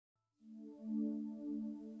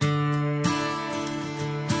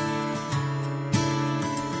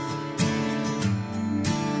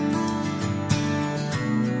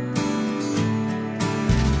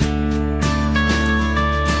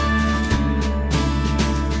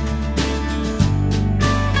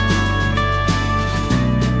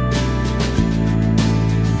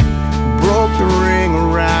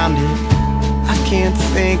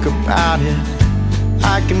think about it,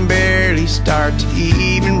 I can barely start to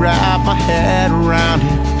even wrap my head around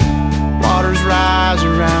it. Waters rise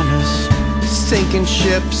around us, sinking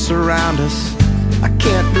ships around us. I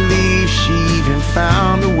can't believe she even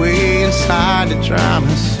found a way inside to drown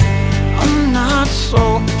us. I'm not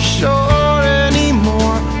so sure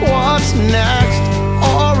anymore what's next,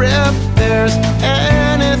 or if there's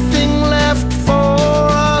anything left for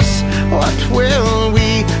us. What will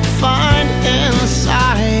we find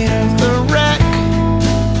inside of the wreck?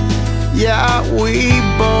 Yeah, we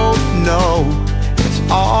both know it's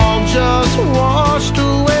all just washed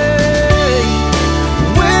away.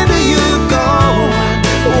 Where do you go?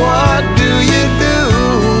 What do you do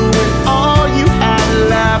when all you have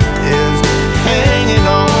left is hanging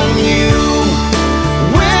on you?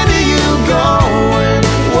 Where do you go and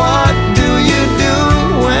what do you do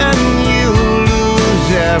when you lose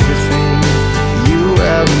everything you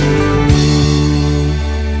ever knew?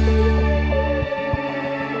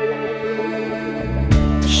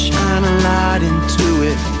 Shine a light into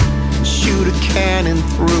it and shoot a cannon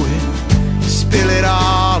through it. Spill it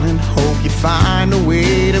all and hope you find a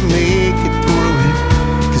way to make it through it.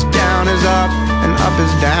 'Cause down is up and up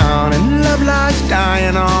is down, and love lies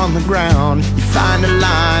dying on the ground. You find a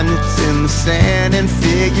line that's in the sand and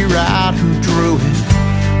figure out who drew it.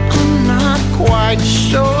 I'm not quite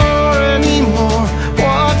sure anymore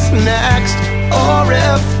what's next, or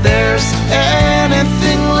if there's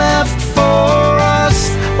anything left for us.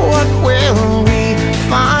 What will we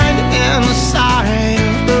find inside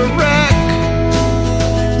of the wreck?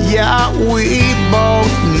 Yeah, we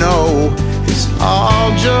both know it's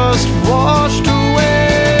all just washed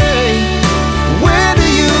away. Where do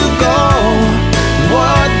you go?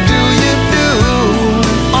 What do you do?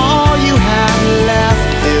 All you have left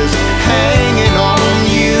is hanging on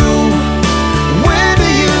you. Where do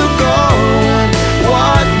you go?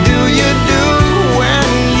 What do you do when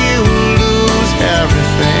you lose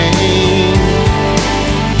everything?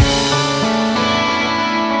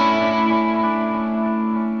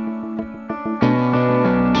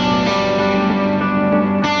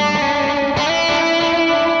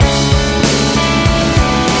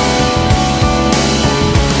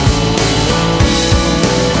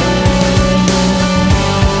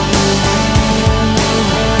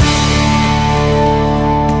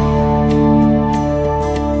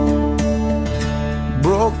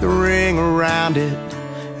 It,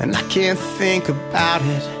 and I can't think about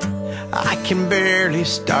it. I can barely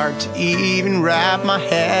start to even wrap my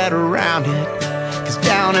head around it. 'Cause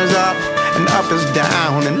down is up and up is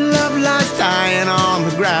down, and love lies dying on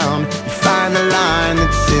the ground. You find the line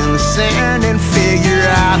that's in the